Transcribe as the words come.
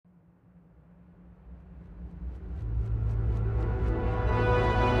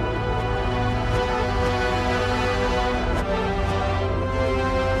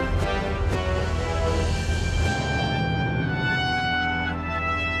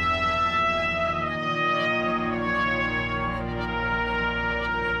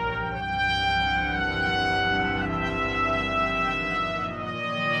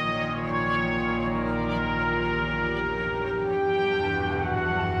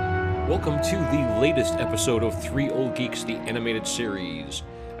Welcome to the latest episode of Three Old Geeks, the animated series.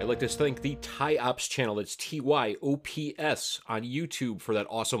 I'd like to thank the TyOps channel, that's TYOPS, on YouTube for that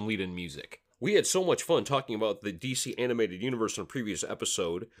awesome lead-in music. We had so much fun talking about the DC animated universe in a previous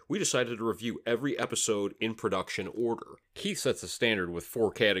episode, we decided to review every episode in production order. Keith sets the standard with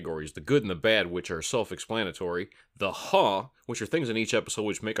 4 categories, the good and the bad, which are self-explanatory, the which are things in each episode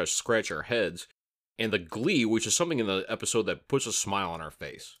which make us scratch our heads, and the glee, which is something in the episode that puts a smile on our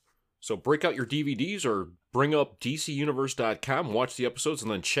face. So break out your DVDs or bring up DCUniverse.com, watch the episodes,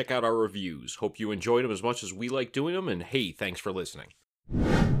 and then check out our reviews. Hope you enjoyed them as much as we like doing them, and hey, thanks for listening.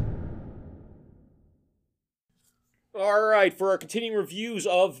 Alright, for our continuing reviews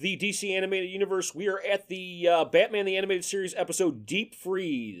of the DC Animated Universe, we are at the Batman the Animated Series episode Deep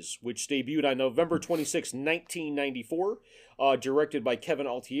Freeze, which debuted on November 26, 1994, directed by Kevin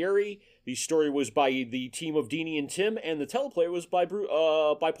Altieri. The story was by the team of Dini and Tim, and the teleplay was by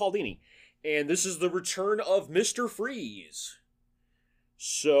Paul Dini. And this is the return of Mr. Freeze.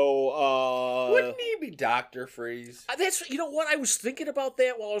 So, wouldn't he be Dr. Freeze? That's, you know what, I was thinking about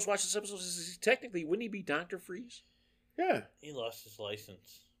that while I was watching this episode. Technically, wouldn't he be Dr. Freeze? Yeah. He lost his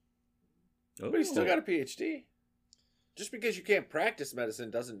license. But he's still got a PhD. Just because you can't practice medicine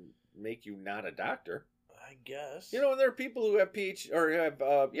doesn't make you not a doctor. I guess. You know, there are people who have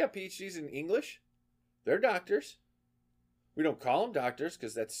PhDs in English. They're doctors. We don't call them doctors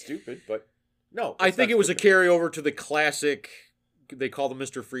because that's stupid, but no. I think it was a carryover to the classic. They called him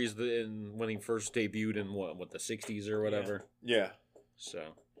Mr. Freeze when he first debuted in what the 60s or whatever. Yeah. So,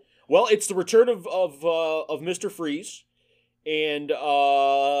 well, it's the return of Mr. Freeze, and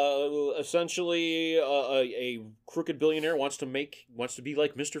essentially a crooked billionaire wants to be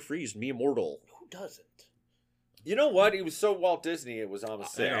like Mr. Freeze and be immortal. Who doesn't? You know what? He was so Walt Disney, it was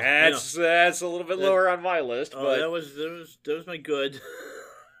almost sick. That's a little bit lower on my list. Oh, but that was my good.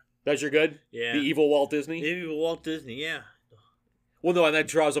 That's your good? Yeah. The evil Walt Disney? The evil Walt Disney, yeah. Well, no, and that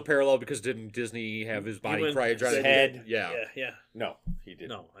draws a parallel because didn't Disney have his body cryogenic head? Yeah. No, he didn't.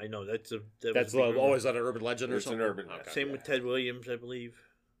 No, I know That's always an urban legend or It's something? an urban Okay. legend. Same with Ted Williams, I believe.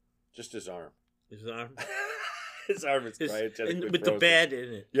 Just his arm. His arm. His arm is His- cryogenically and with the frozen. bad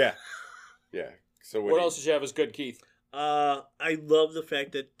in it. Yeah. Yeah. So What else did you have as good, Keith? I love the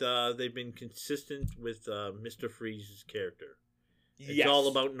fact that they've been consistent with Mr. Freeze's character. It's all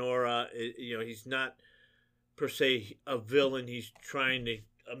about Nora. He's not per se a villain. He's trying to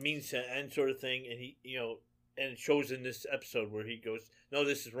a means to end sort of thing, and and it shows in this episode where he goes, "No,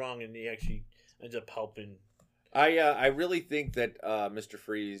 this is wrong," and he actually ends up helping. I really think that Mr.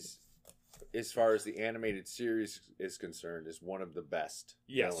 Freeze, as far as the animated series is concerned, is one of the best.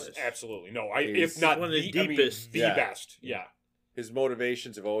 Yes, villains. absolutely. No, He's if not one of the the deepest. the Yeah. best. Yeah. His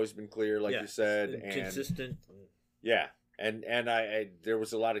motivations have always been clear, like you said, and consistent. yeah, and I there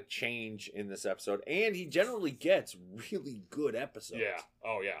was a lot of change in this episode, and he generally gets really good episodes. Yeah.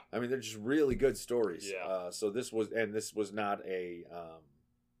 Oh, yeah. I mean, they're just really good stories. Yeah. So this was not a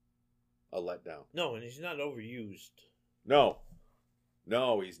letdown. No, and he's not overused. No,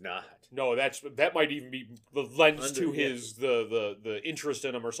 he's not. No, that might even be the lens to his the interest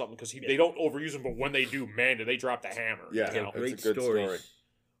in him or something because they don't overuse him, but when they do, man, do they drop the hammer? Yeah, you know? it's a good story.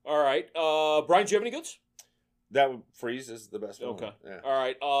 All right, Brian, do you have any goods? That Freeze is the best one. Okay. Yeah. All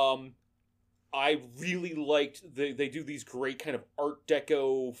right. I really liked they do these great kind of Art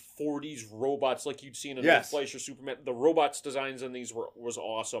Deco 40s robots like you'd seen in the Fleischer Superman. The robots designs in these was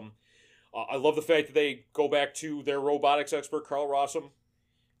awesome. I love the fact that they go back to their robotics expert, Carl Rossum,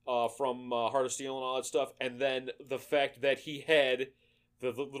 from Heart of Steel and all that stuff. And then the fact that he had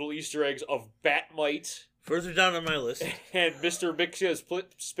the little Easter eggs of Batmite. Further down on my list. And Mr. Mixia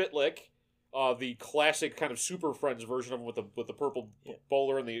Spitlick, the classic kind of Super Friends version of him with the purple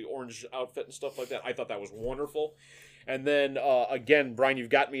bowler and the orange outfit and stuff like that. I thought that was wonderful. And then, again, Brian, you've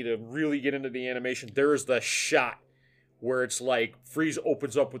got me to really get into the animation. There is the shot where it's like Freeze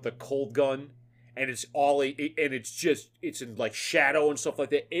opens up with the cold gun, and it's it's in like shadow and stuff like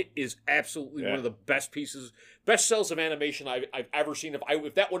that. It is absolutely one of the best cells of animation I've ever seen.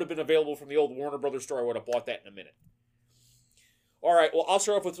 If that would have been available from the old Warner Brothers store, I would have bought that in a minute. All right, well, I'll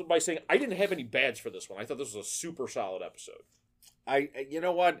start off by saying I didn't have any bads for this one. I thought this was a super solid episode. You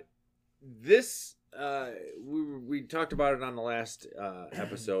know what? This we talked about it on the last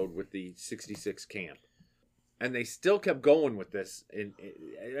episode with the 66 camp. And they still kept going with this. And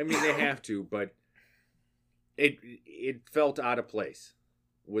I mean, they have to, but it felt out of place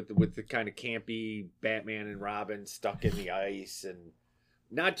with the kind of campy Batman and Robin stuck in the ice, and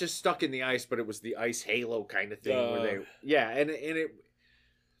not just stuck in the ice, but it was the ice halo kind of thing where they and it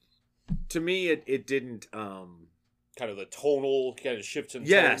to me it didn't kind of the tonal kind of shifts in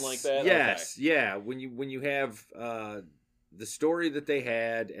Yes, tone like that. yes, yeah. When you have the story that they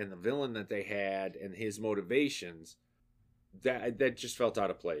had and the villain that they had and his motivations, that just felt out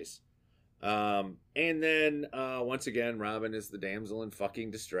of place. And then once again, Robin is the damsel in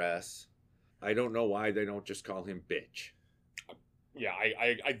fucking distress. I don't know why they don't just call him bitch. Yeah,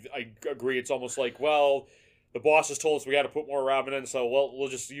 I agree. It's almost like, well, the boss has told us we got to put more Robin in, so we'll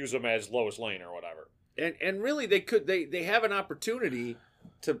just use him as Lois Lane or whatever. And really, they have an opportunity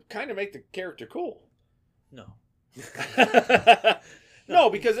to kind of make the character cool. No. No,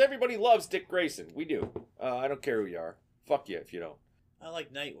 because everybody loves Dick Grayson. We do. I don't care who you are. Fuck you if you don't. I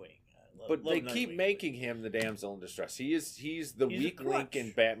like Nightwing. But they keep making him the damsel in distress. He's the weak link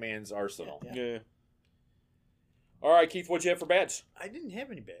in Batman's arsenal. Yeah. All right, Keith, what'd you have for bats? I didn't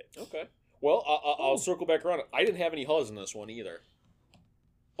have any bats. Okay. Well, I'll circle back around. I didn't have any Huzz in this one either.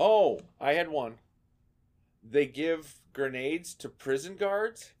 Oh, I had one. They give grenades to prison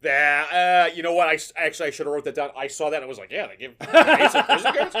guards? You know what? I should have wrote that down. I saw that and I was like, yeah, they give grenades to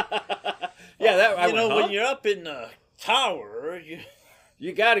prison guards? Yeah, that I went, when you're up in the tower,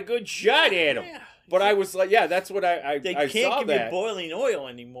 you got a good shot at him. Yeah. But I was like, yeah, that's what I They I can't saw give that. you boiling oil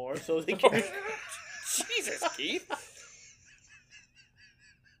anymore, so they can... Jesus, Keith.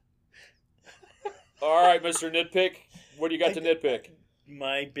 All right, Mr. Nitpick. What do you got to nitpick?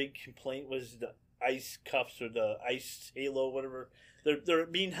 My big complaint was the ice cuffs or the ice halo, whatever. They're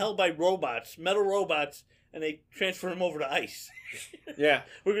being held by robots, metal robots, and they transfer them over to ice. Yeah.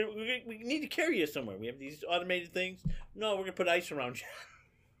 We need to carry you somewhere. We have these automated things. No, we're going to put ice around you.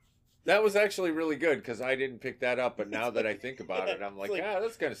 That was actually really good because I didn't pick that up, but now that I think about it, I'm like,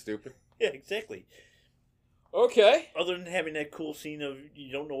 that's kind of stupid. Yeah, exactly. Okay. Other than having that cool scene of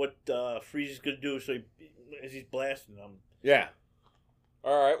you don't know what Freeze is going to do, so as he's blasting them. Yeah.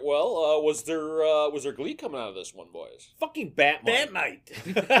 All right. Well, was there glee coming out of this one, boys? Fucking Batmite.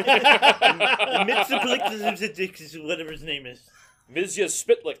 Batmite. Whatever his name is. Mizya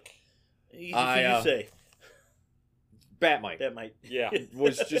Spitlick. Easy for you to say. Batmite. Batmite. Yeah. It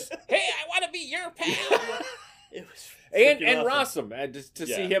was just, hey, I want to be your pal. It was and awesome. Rossum, just to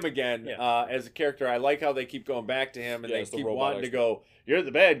see him again as a character. I like how they keep going back to him and they keep wanting to go, you're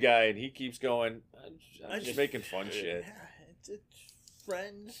the bad guy, and he keeps going, I'm just making fun shit. It's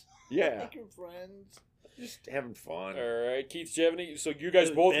friends. Yeah. Making friends. Just having fun. All right, Keith, do you have any? So you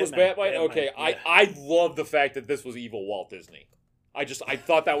guys both was Batmite? Okay, yeah. I love the fact that this was evil Walt Disney. I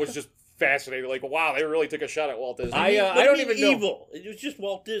thought that was just fascinating. Like, wow, they really took a shot at Walt Disney. I don't even know. Evil. It was just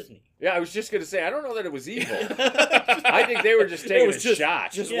Walt Disney. Yeah, I was just gonna say I don't know that it was evil. I think they were just taking a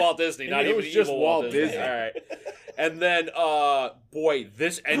shot. Just Walt Disney, not even just evil Walt Disney. All right. And then, boy,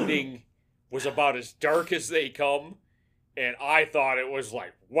 this ending was about as dark as they come, and I thought it was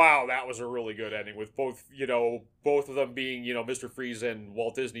like, wow, that was a really good ending with both of them being, Mr. Freeze and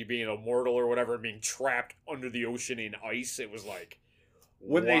Walt Disney being immortal or whatever, and being trapped under the ocean in ice. It was like,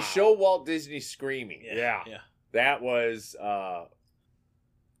 when they show Walt Disney screaming. Yeah. That was,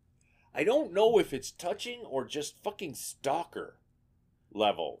 I don't know if it's touching or just fucking stalker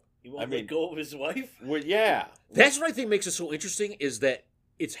level. He won't let go of his wife? Well, yeah. That's what I think makes it so interesting is that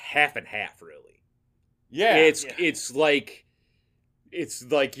it's half and half, really. Yeah. It's like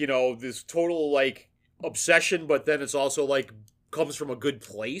this total like obsession, but then it's also like comes from a good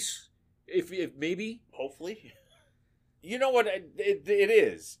place. If maybe, hopefully, you know what it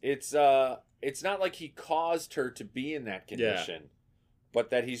is. It's not like he caused her to be in that condition, but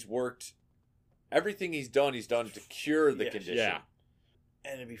that he's worked everything he's done to cure the condition. Yeah.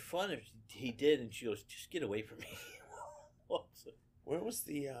 And it'd be fun if he did, and she goes, "Just get away from me." Where was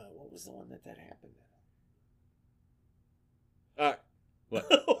the what was the one that happened? What?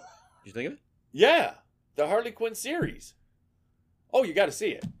 Did you think of it? Yeah, the Harley Quinn series. Oh, you got to see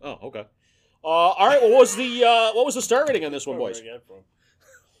it. Oh, okay. All right. What was the star rating on this one, boys?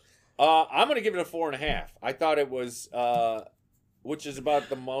 I'm gonna give it a 4.5. I thought it was, which is about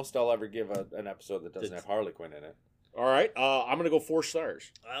the most I'll ever give an episode that doesn't have Harley Quinn in it. All right. I'm gonna go 4 stars.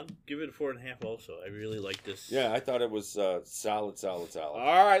 I'll give it a 4.5. Also, I really like this. Yeah, I thought it was solid.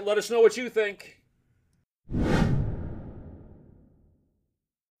 All right. Let us know what you think.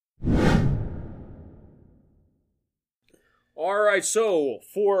 All right, so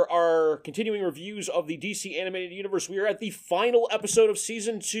for our continuing reviews of the DC Animated Universe, we are at the final episode of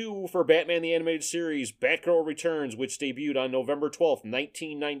Season 2 for Batman the Animated Series, Batgirl Returns, which debuted on November 12th,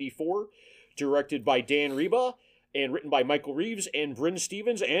 1994, directed by Dan Reba, and written by Michael Reeves and Brynne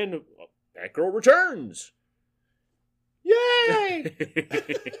Stevens, and Batgirl Returns! Yay!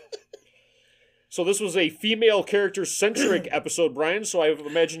 So this was a female character-centric episode, Brian, so I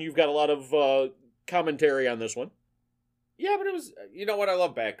imagine you've got a lot of commentary on this one. Yeah, but it was. You know what? I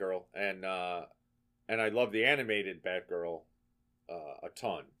love Batgirl, and I love the animated Batgirl a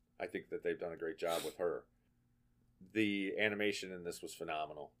ton. I think that they've done a great job with her. The animation in this was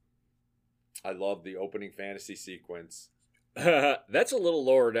phenomenal. I love the opening fantasy sequence. That's a little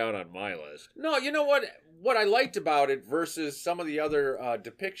lower down on my list. No, you know what? What I liked about it versus some of the other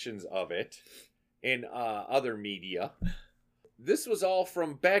depictions of it in other media, this was all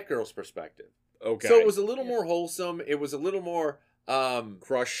from Batgirl's perspective. Okay. So it was a little more wholesome. It was a little more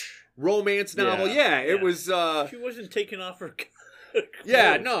crush romance novel. Yeah. It was. She wasn't taking off her.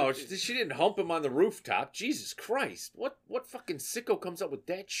 Yeah, no, she didn't hump him on the rooftop. Jesus Christ, what fucking sicko comes up with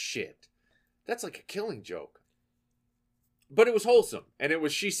that shit? That's like a Killing Joke. But it was wholesome, and it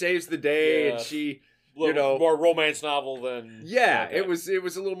was she saves the day, and she, more romance novel than okay. It was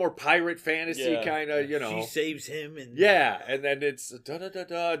a little more pirate fantasy kind of, She saves him, and and then it's da da da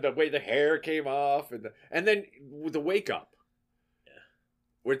da the way the hair came off, and then with the wake up,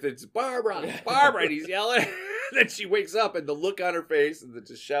 with it's Barbara, and he's yelling, and then she wakes up, and the look on her face, and the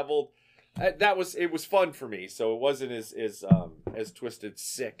disheveled. It was fun for me, so it wasn't as twisted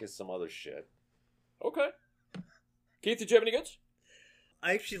sick as some other shit. Okay. Keith, did you have any goods?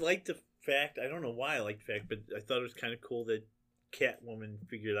 I actually liked the fact, I don't know why I liked the fact, but I thought it was kind of cool that Catwoman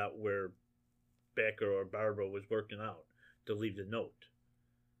figured out where Batgirl or Barbara was working out to leave the note.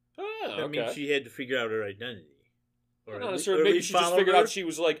 Oh, okay. I mean, she had to figure out her identity. Or not necessarily. Maybe she just figured out she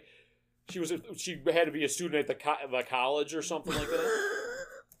had to be a student at the college or something like that.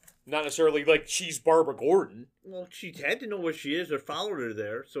 Not necessarily like she's Barbara Gordon. Well, she had to know where she is or followed her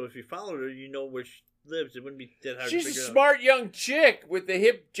there. So if you followed her, you know where she lives. It wouldn't be that hard to figure out. She's a smart young chick with the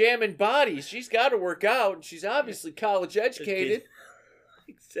hip jamming body. She's got to work out, and she's obviously college educated.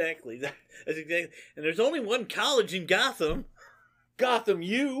 Exactly. That's exactly. And there's only one college in Gotham. Gotham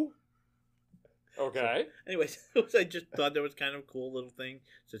U. So, Okay. anyways, I just thought that was kind of a cool little thing,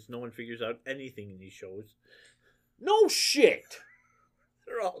 since no one figures out anything in these shows. No shit.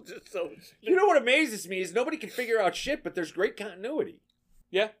 They're all just so... You know what amazes me is nobody can figure out shit, but there's great continuity.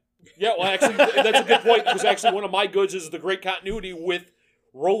 Yeah. Yeah, well, actually, that's a good point, because actually one of my goods is the great continuity with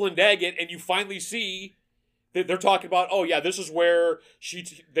Roland Daggett, and you finally see that they're talking about, oh, yeah, this is where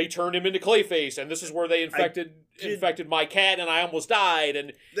they turned him into Clayface, and this is where they infected my cat, and I almost died,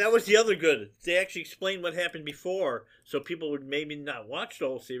 and... That was the other good. They actually explained what happened before, so people would maybe not watch the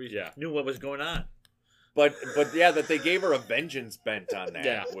whole series, knew what was going on. But yeah, that they gave her a vengeance bent on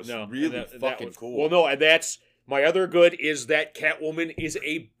that was really fucking cool. Well, no, and that's... My other good is that Catwoman is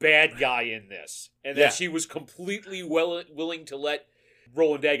a bad guy in this. And that she was completely willing to let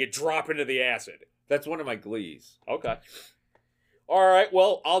Roland Daggett drop into the acid. That's one of my glees. Okay. All right,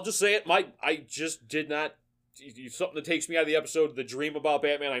 well, I'll just say it. I just did not... Something that takes me out of the episode, the dream about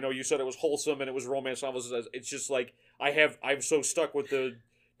Batman. I know you said it was wholesome and it was romance novels. It's just like, I'm so stuck with the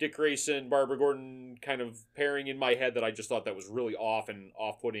Dick Grayson, Barbara Gordon kind of pairing in my head that I just thought that was really off and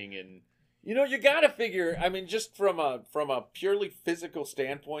off-putting and... You know, you gotta figure, I mean, just from a purely physical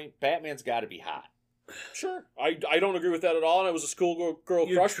standpoint, Batman's gotta be hot. Sure. I don't agree with that at all, and I was a schoolgirl crush.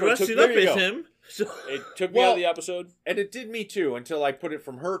 You're dressing up as him. So. It took me out of the episode. And it did me too, until I put it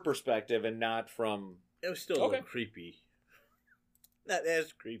from her perspective and not from... It was still a little creepy. Not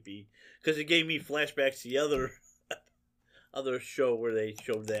as creepy, because it gave me flashbacks to the other show where they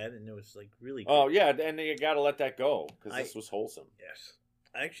showed that, and it was like really creepy. Oh, yeah, and you gotta let that go, because this was wholesome. Yes.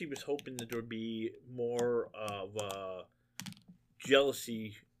 I actually was hoping that there would be more of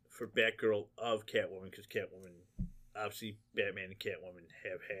jealousy for Batgirl of Catwoman, because Catwoman, obviously Batman and Catwoman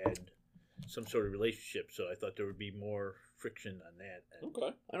have had some sort of relationship, so I thought there would be more friction on that.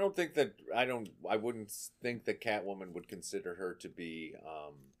 Okay. I wouldn't think that Catwoman would consider her to be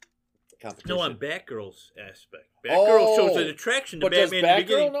competition. No, on Batgirl's aspect. Batgirl shows an attraction to Batman. Does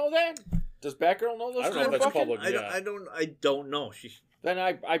Batgirl know that? Does Batgirl know those? I don't know if that's public. I don't know. Then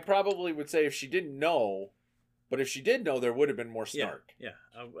I probably would say if she didn't know, but if she did know, there would have been more snark. Yeah,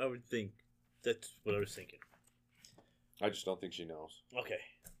 I would think that's what I was thinking. I just don't think she knows. Okay.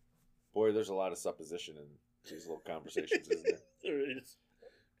 Boy, there's a lot of supposition in these little conversations, isn't there? There is.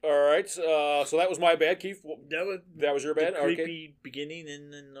 All right, so that was my bad, Keith. That was your bad? The creepy beginning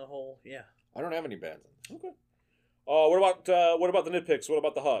and then the whole, I don't have any bad ones. Okay. What about the nitpicks? What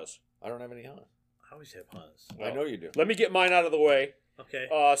about the Huzz? I don't have any Huzz. I always have Huzz. Well, I know you do. Let me get mine out of the way. Okay.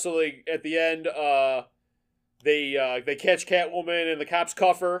 So they at the end, they catch Catwoman and the cops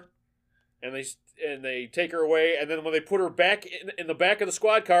cuff her, and they take her away. And then when they put her back in the back of the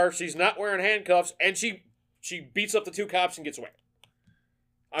squad car, she's not wearing handcuffs, and she beats up the two cops and gets away.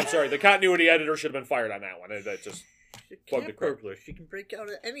 I'm sorry, the continuity editor should have been fired on that one. That just She's a camp burglar. She can break out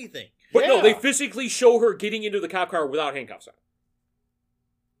of anything. But no, they physically show her getting into the cop car without handcuffs on.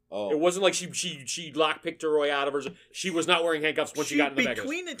 Oh. It wasn't like she lockpicked her way out of her. She was not wearing handcuffs when she got in the back.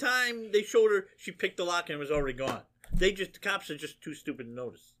 Between the time they showed her, she picked the lock and it was already gone. The cops are just too stupid to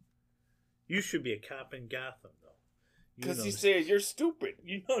notice. You should be a cop in Gotham, though. Because he says you're stupid.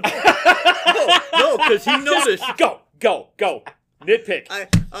 You know, no, because he noticed. Go. Nitpick.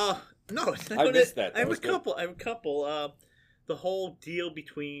 No, I missed that. I have a couple. The whole deal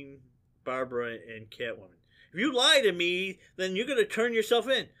between Barbara and Catwoman. If you lie to me, then you're going to turn yourself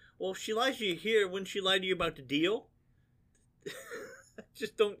in. Well, if she lies to you here, wouldn't she lie to you about the deal?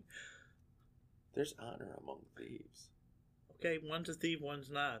 Just don't. There's honor among thieves. Okay, one's a thief,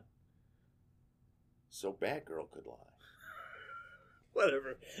 one's not. So Batgirl could lie.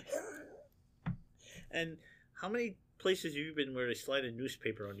 Whatever. And how many places have you been where they slide a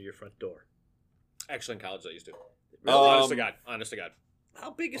newspaper under your front door? Actually, in college, I used to. Really? Honest to God. How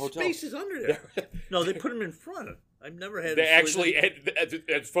big a space is under there? No, they put them in front of. I've never had. They actually,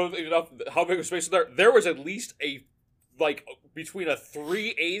 it's funny enough, how big a space is there? There was at least between a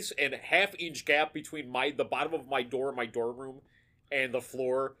 3/8 and half-inch gap between the bottom of my door in my dorm room and the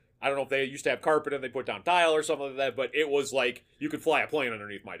floor. I don't know if they used to have carpet and they put down tile or something like that, but it was like you could fly a plane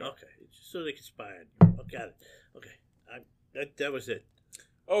underneath my door. Okay, just so they could spy on you. Oh, got it. Okay, that was it.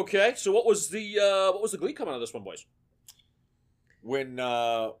 Okay, so what was the glee coming out of this one, boys? When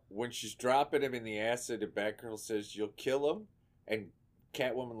she's dropping him in the acid, and Batgirl says you'll kill him, and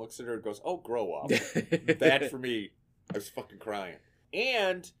Catwoman looks at her and goes, "Oh, grow up." That for me, I was fucking crying.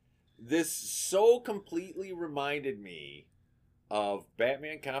 And this so completely reminded me of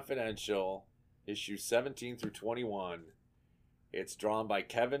Batman Confidential, issues 17 through 21. It's drawn by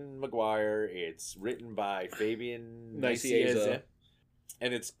Kevin Maguire. It's written by Fabian Nicieza.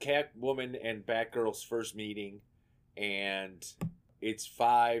 And it's Catwoman and Batgirl's first meeting. And it's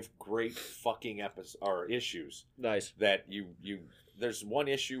 5 great fucking issues. Nice. That there's one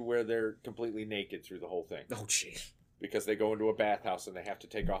issue where they're completely naked through the whole thing. Oh, jeez. Because they go into a bathhouse and they have to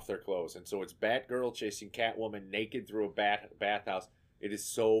take off their clothes. And so it's Batgirl chasing Catwoman naked through a bathhouse. It is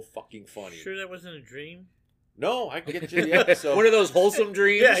so fucking funny. Sure that wasn't a dream? No, I can get you the episode. One of those wholesome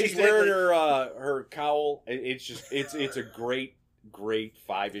dreams. Yeah, she's wearing her cowl. It's a great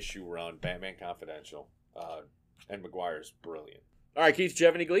 5-issue run. Batman Confidential. And Maguire's brilliant. All right, Keith, do you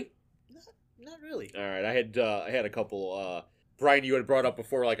have any glee? Not really. All right, I had a couple. Brian, you had brought up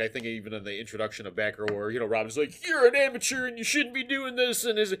before, I think even in the introduction of Batgirl, where Robin's like, "You're an amateur and you shouldn't be doing this,"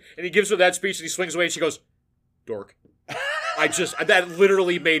 and he gives her that speech and he swings away and she goes, "Dork." That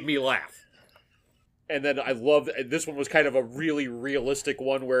literally made me laugh. And then I love this one was kind of a really realistic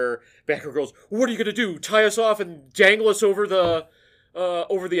one where Batgirl goes, "What are you gonna do? Tie us off and dangle us over the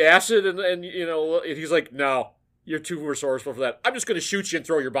acid?" And he's like, "No. You're too resourceful for that. I'm just going to shoot you and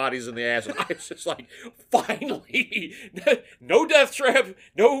throw your bodies in the acid." I was just like, finally, no death trap,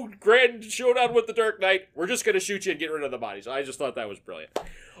 no grand showdown with the Dark Knight. We're just going to shoot you and get rid of the bodies. I just thought that was brilliant.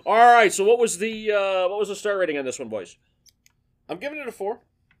 All right, so what was the star rating on this one, boys? I'm giving it a 4.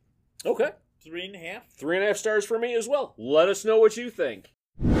 Okay. 3.5. 3.5 stars for me as well. Let us know what you think.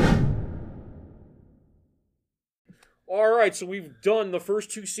 All right, so we've done the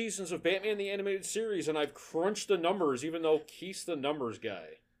first 2 seasons of Batman the Animated Series, and I've crunched the numbers, even though Keith's the numbers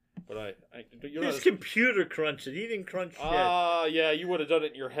guy. But his computer crunched it. He didn't crunch shit. Yeah, you would have done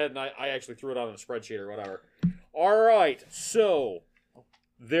it in your head, and I actually threw it on a spreadsheet or whatever. All right, so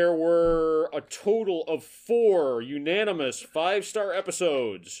there were a total of 4 unanimous 5-star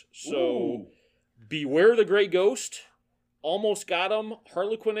episodes. So, ooh. Beware the Grey Ghost, Almost Got 'Em,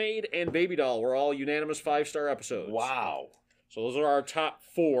 Harlequinade, and Baby Doll were all unanimous 5-star episodes. Wow. So those are our top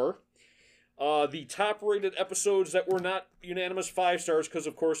 4. The top-rated episodes that were not unanimous 5 stars, because,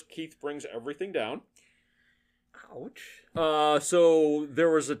 of course, Keith brings everything down. Ouch. So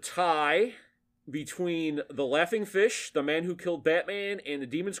there was a tie between The Laughing Fish, The Man Who Killed Batman, and The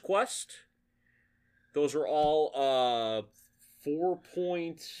Demon's Quest. Those are all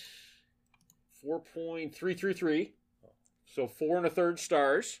 4.333. So 4 1/3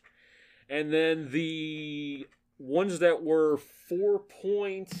 stars. And then the ones that were 4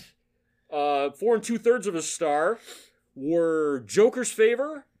 2/3 of a star were Joker's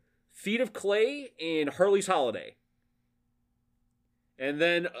Favor, Feet of Clay, and Harley's Holiday. And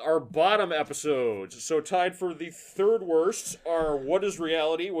then our bottom episodes, so tied for the 3rd worst, are What is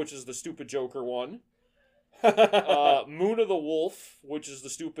Reality, which is the stupid Joker one. Moon of the Wolf, which is the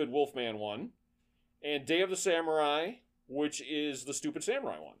stupid Wolfman one. And Day of the Samurai, which is the stupid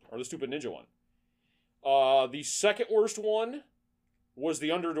samurai one, or the stupid ninja one. The 2nd worst one was The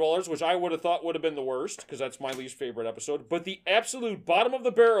Underdwellers, which I would have thought would have been the worst, because that's my least favorite episode. But the absolute bottom of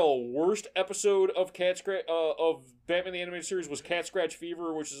the barrel worst episode of Batman the Animated Series was Cat Scratch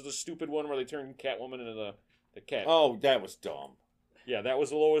Fever, which is the stupid one where they turn Catwoman into the cat. Oh, that was dumb. Yeah, that was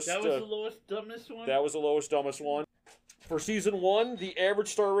the lowest. That was the lowest, dumbest one? That was the lowest, dumbest one. For season 1, the average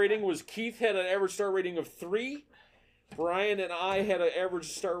star rating was Keith had an average star rating of 3. Brian and I had an average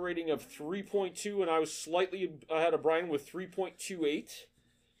star rating of 3.2, and I was slightly ahead of Brian with 3.28.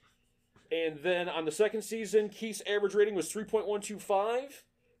 And then on the second season, Keith's average rating was 3.125.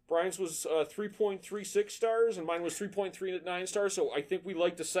 Brian's was 3.36 stars, and mine was 3.39 stars. So I think we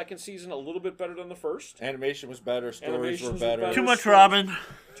liked the second season a little bit better than the first. Animation was better. Stories Animations were better. Too much Robin.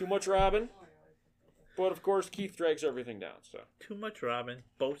 Too much Robin. But of course, Keith drags everything down. So Too much Robin.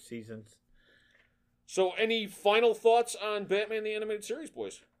 Both seasons. So any final thoughts on Batman the Animated Series,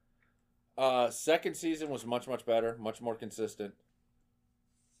 boys? Second season was much, much better. Much more consistent.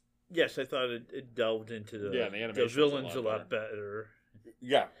 Yes, I thought it delved into the animation villains a lot better.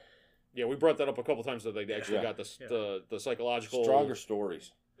 Yeah. Yeah, we brought that up a couple times that they actually got the psychological stronger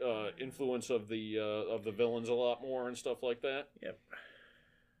stories. Influence of the villains a lot more and stuff like that. Yep.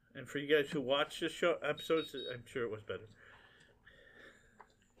 And for you guys who watch the show episodes, I'm sure it was better.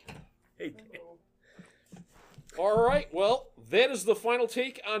 Hey. All right, well, that is the final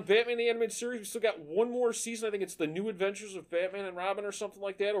take on Batman the Animated Series. We still got one more season. I think it's the New Adventures of Batman and Robin or something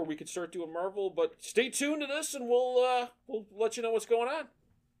like that, or we could start doing Marvel. But stay tuned to this, and we'll let you know what's going on.